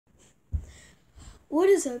What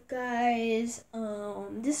is up, guys?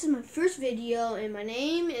 This is my first video, and my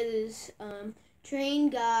name is Train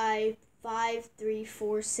Guy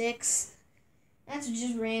 5346. That's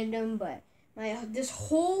just random, but this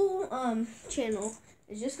whole channel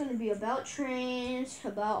is just gonna be about trains,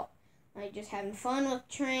 about just having fun with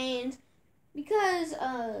trains, because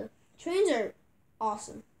trains are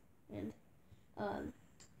awesome, and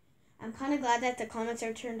I'm kind of glad that the comments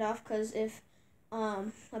are turned off, because if a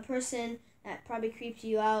person that probably creeps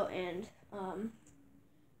you out and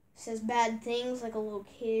says bad things, like a little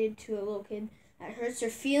kid to a little kid, that hurts their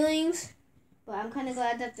feelings. But I'm kind of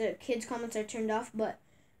glad that the kids' comments are turned off. But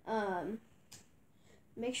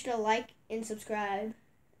make sure to like and subscribe,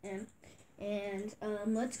 and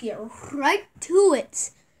let's get right to it.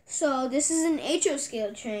 So this is an HO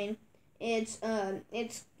scale train.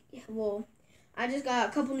 Well, I just got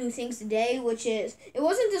a couple new things today, which is, it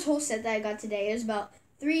wasn't this whole set that I got today. It was about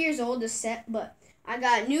 3 years old, this set, but I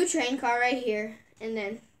got a new train car right here, and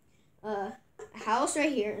then a house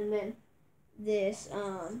right here, and then this,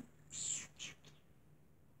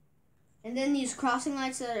 and then these crossing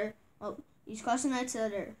lights that are, let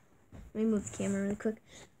me move the camera really quick.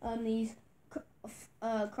 These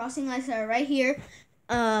crossing lights that are right here,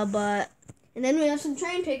 and then we have some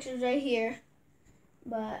train pictures right here,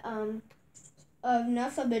 but,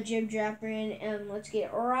 enough of the jib-jabbering, and let's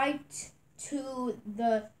get right to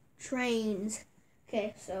the trains.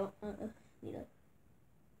 Okay, so,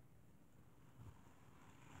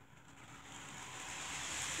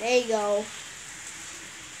 there you go.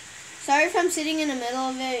 Sorry if I'm sitting in the middle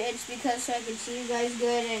of it. It's because so I can see you guys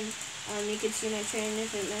good, and you can see my train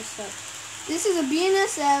if it messed up. This is a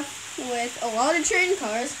BNSF with a lot of train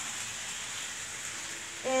cars,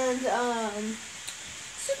 and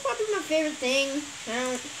this is probably my favorite thing.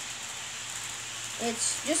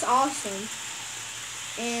 It's just awesome.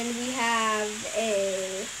 And we have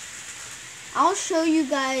I'll show you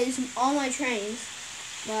guys all my trains,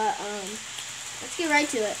 but let's get right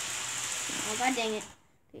to it. Oh, god dang it.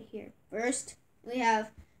 Okay, here. First, we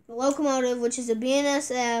have the locomotive, which is a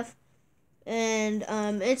BNSF, and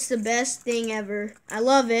it's the best thing ever. I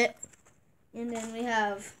love it. And then we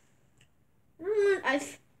have,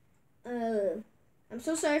 I'm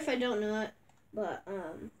so sorry if I don't know it, but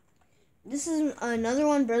this is another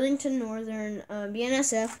one, Burlington Northern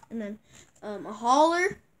BNSF, and then a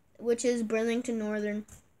hauler, which is Burlington Northern,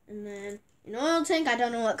 and then an oil tank, I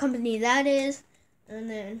don't know what company that is, and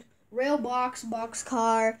then rail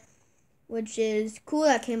boxcar, which is cool,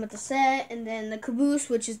 that came with the set, and then the caboose,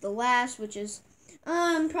 which is the last, which is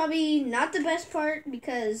probably not the best part,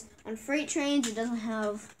 because on freight trains it doesn't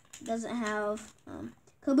have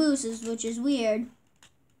cabooses, which is weird,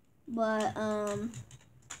 but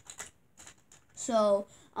so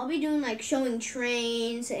I'll be doing showing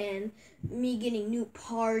trains and me getting new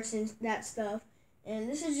parts and that stuff. And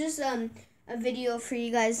this is just a video for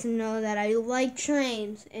you guys to know that I like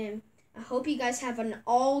trains, and I hope you guys have an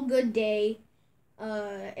all good day.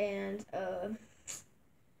 And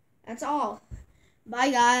that's all. Bye,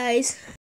 guys.